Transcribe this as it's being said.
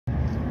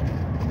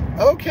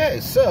Okay,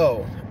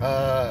 so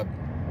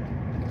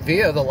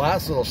via the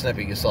last little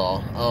snippet you saw,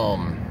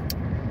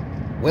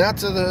 went out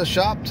to the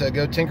shop to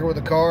go tinker with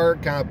the car.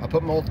 I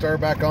put my old starter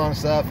back on and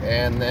stuff,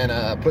 and then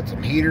put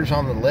some heaters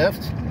on the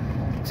lift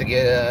to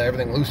get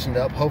everything loosened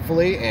up,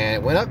 hopefully. And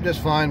it went up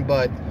just fine.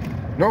 But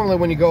normally,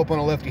 when you go up on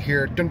a lift, you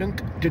hear dunk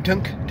dunk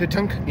dunk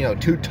dunk, you know,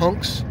 two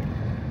tunks,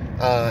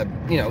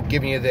 you know,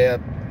 giving you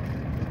the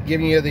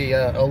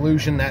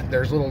illusion that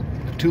there's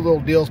two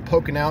little deals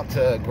poking out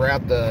to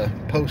grab the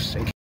posts.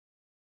 And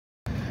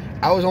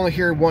I was only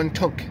hearing one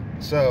tunk,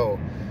 so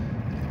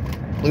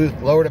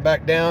lowered it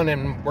back down,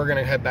 and we're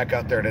gonna head back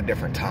out there at a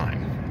different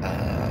time.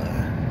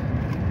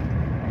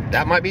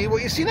 That might be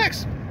what you see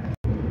next.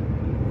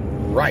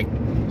 Right,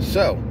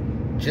 so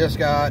just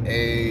got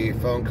a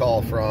phone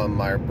call from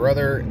my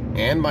brother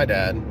and my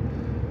dad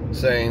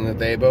saying that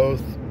they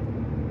both,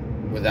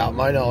 without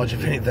my knowledge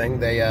of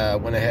anything, they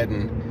went ahead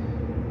and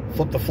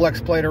flipped the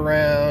flex plate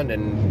around,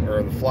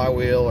 or the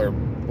flywheel, or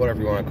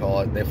whatever you want to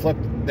call it. They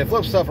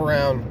flipped stuff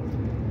around,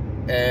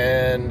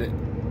 and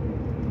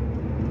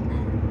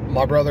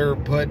my brother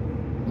put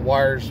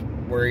wires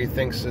where he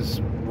thinks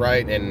is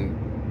right, and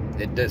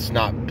it's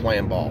not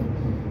playing ball.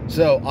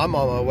 So I'm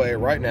on my way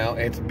right now.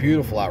 It's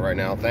beautiful out right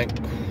now. Thank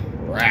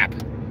crap,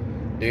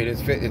 dude.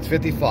 It's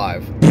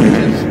 55, which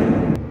is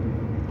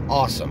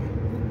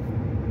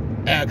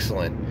awesome,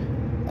 excellent.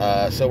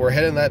 So we're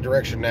heading that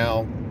direction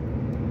now.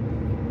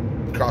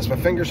 Cross my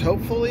fingers.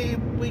 Hopefully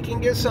we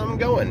can get something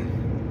going.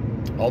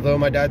 Although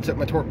my dad took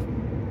my torque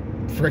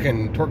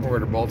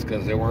converter bolts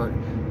because they weren't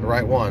the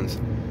right ones.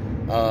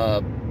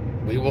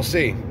 We will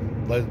see.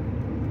 Let's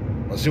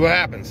see what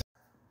happens.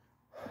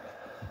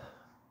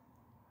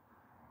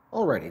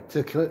 Alrighty,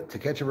 to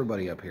catch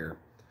everybody up here,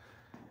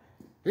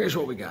 here's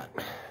what we got.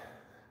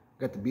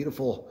 Got the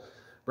beautiful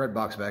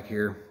BreadBox back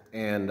here,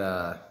 and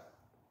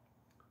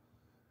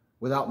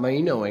without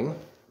me knowing,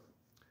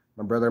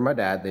 my brother and my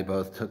dad, they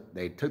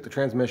took the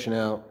transmission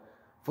out,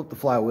 flipped the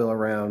flywheel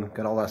around,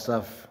 got all that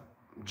stuff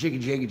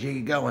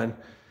jiggy going,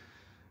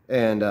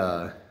 and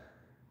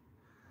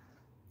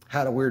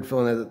had a weird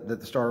feeling that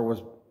the starter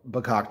was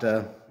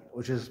bakakta,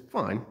 which is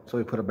fine. So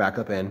we put it back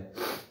up in.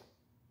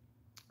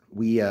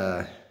 We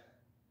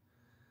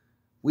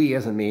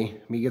as in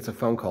me gets a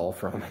phone call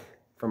from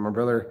my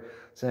brother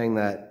saying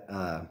that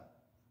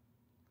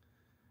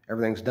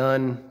everything's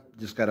done,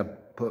 just got to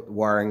put the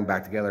wiring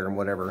back together and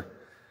whatever,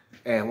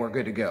 and we're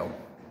good to go.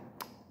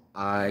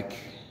 I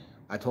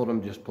told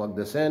him just plug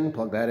this in,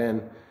 plug that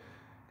in,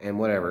 and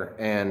whatever.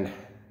 And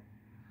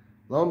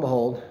lo and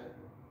behold,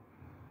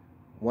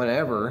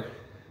 whenever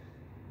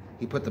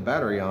he put the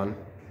battery on,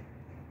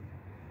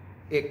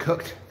 it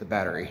cooked the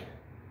battery.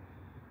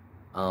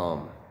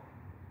 Come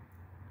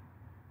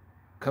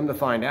to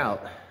find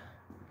out,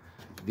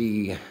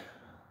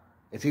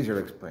 it's easier to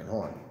explain.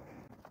 Hold on.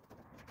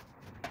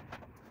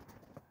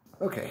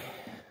 Okay,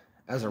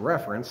 as a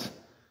reference,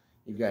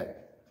 you've got,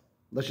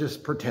 let's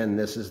just pretend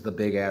this is the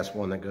big ass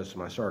one that goes to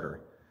my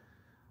starter.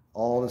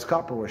 All this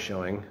copper was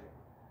showing,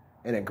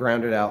 and it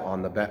grounded out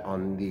on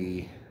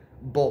the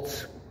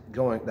bolts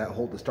that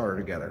hold the starter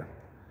together.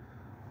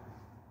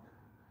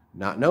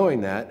 Not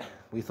knowing that,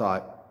 we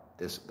thought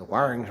the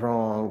wiring's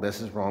wrong, this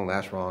is wrong,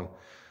 that's wrong.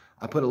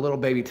 I put a little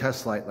baby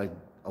test light, like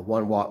a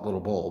 1-watt little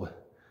bulb,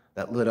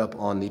 that lit up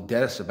on the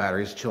deadest of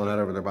batteries, chilling out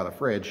over there by the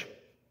fridge,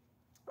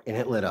 and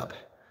it lit up.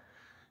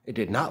 It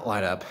did not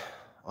light up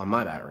on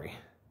my battery.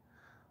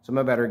 So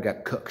my battery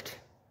got cooked.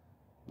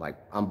 Like,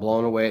 I'm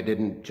blown away. It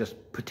didn't just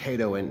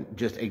potato and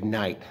just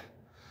ignite.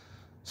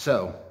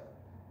 So,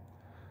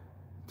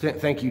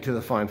 thank you to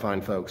the fine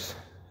folks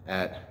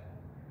at,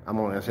 I'm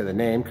only gonna say the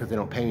name because they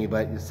don't pay me,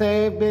 but you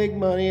save big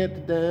money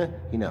at the,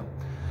 you know.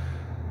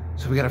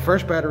 So we got a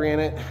fresh battery in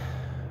it,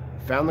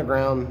 found the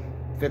ground,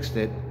 fixed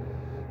it,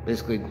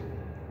 basically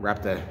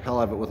wrapped the hell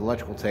out of it with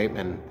electrical tape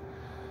and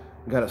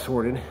got it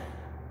sorted.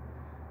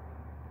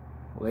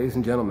 Ladies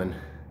and gentlemen,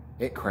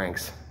 it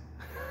cranks.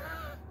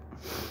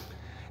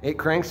 It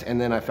cranks,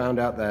 and then I found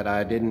out that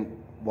I didn't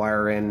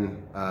wire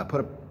in, put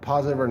a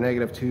positive or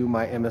negative to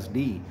my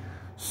MSD.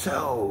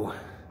 So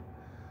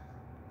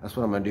that's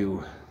what I'm gonna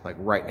do, like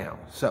right now.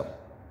 So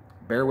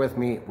bear with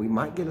me. We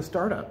might get a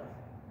startup.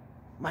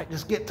 Might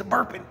just get to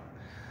burping.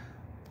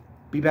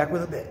 Be back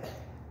with a bit.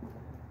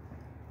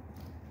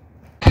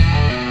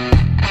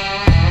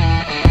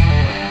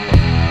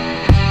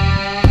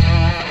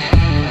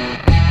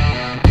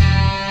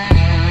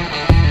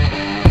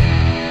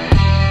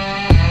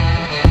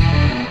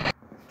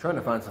 Trying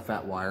to find some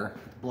fat wire,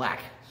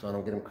 black, so I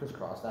don't get them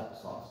crisscrossed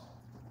applesauce.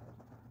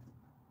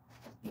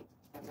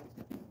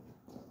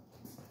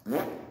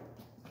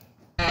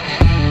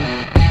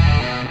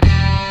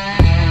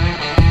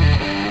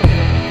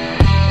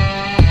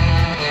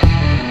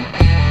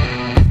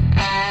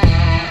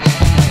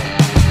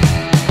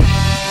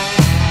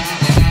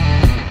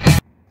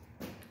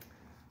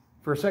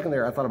 For a second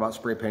there, I thought about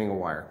spray painting a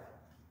wire.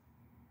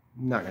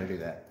 Not gonna do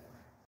that.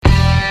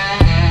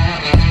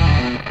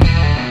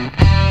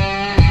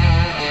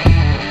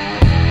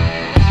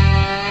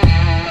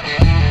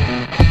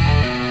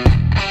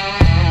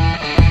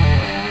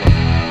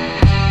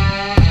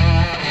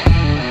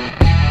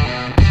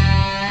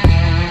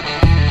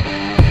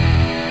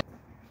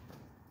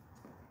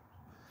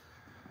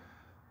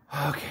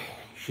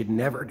 should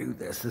never do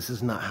this. This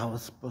is not how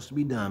it's supposed to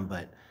be done,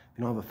 but if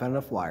you don't have a fat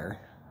enough wire,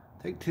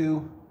 take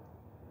 2.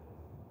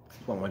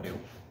 That's what I'm gonna do.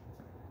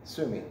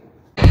 Sue me.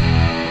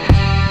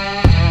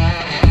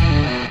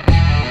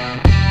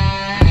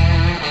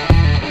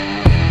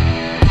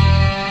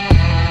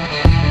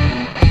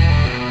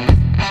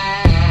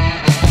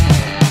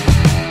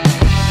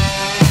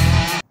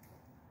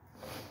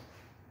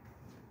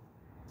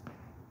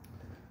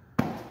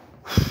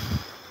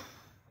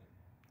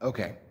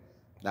 Okay,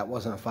 that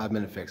wasn't a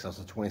 5-minute fix, that was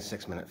a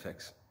 26-minute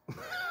fix.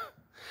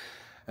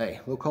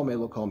 Hey, look call me,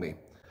 look call me.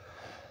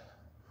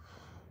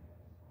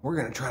 We're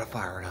gonna try to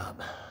fire it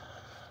up.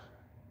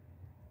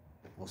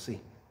 We'll see.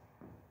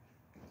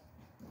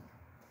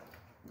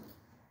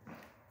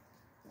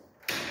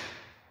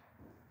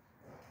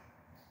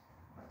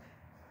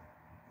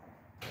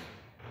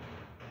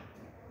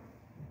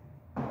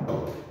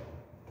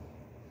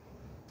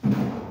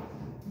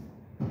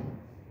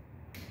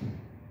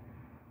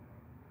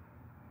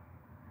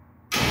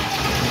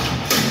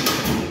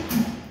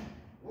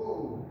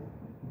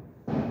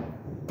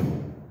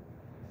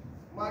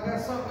 I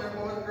got something there,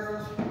 boys and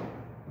girls.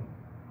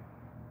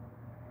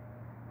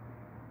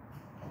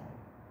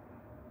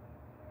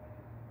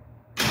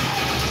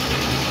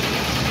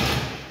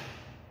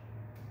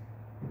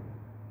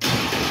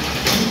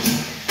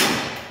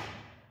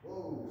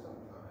 Whoa,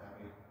 something's not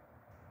happy.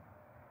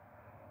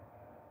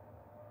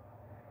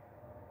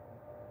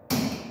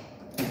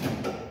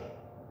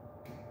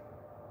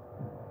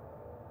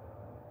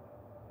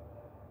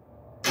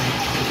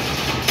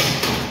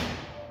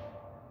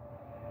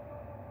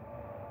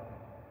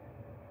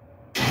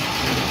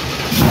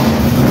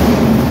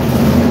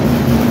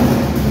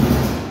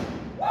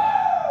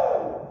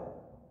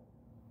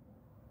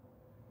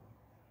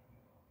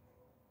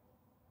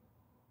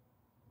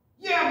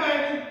 Yeah,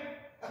 man.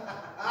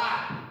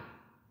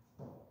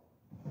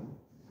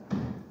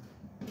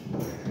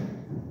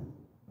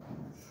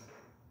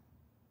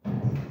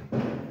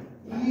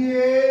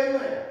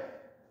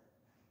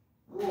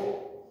 Cool.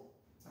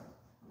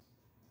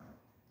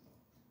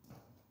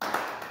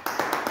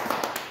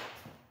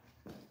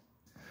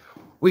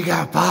 We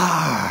got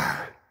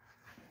bar.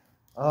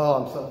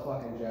 Oh, I'm so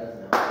fucking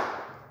jazzed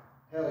now.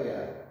 Hell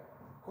yeah.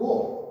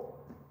 Cool.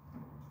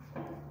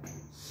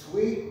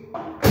 Sweet.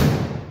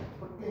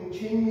 Fucking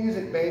chin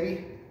music,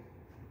 baby.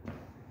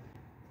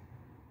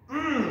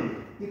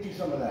 Get you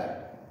some of that.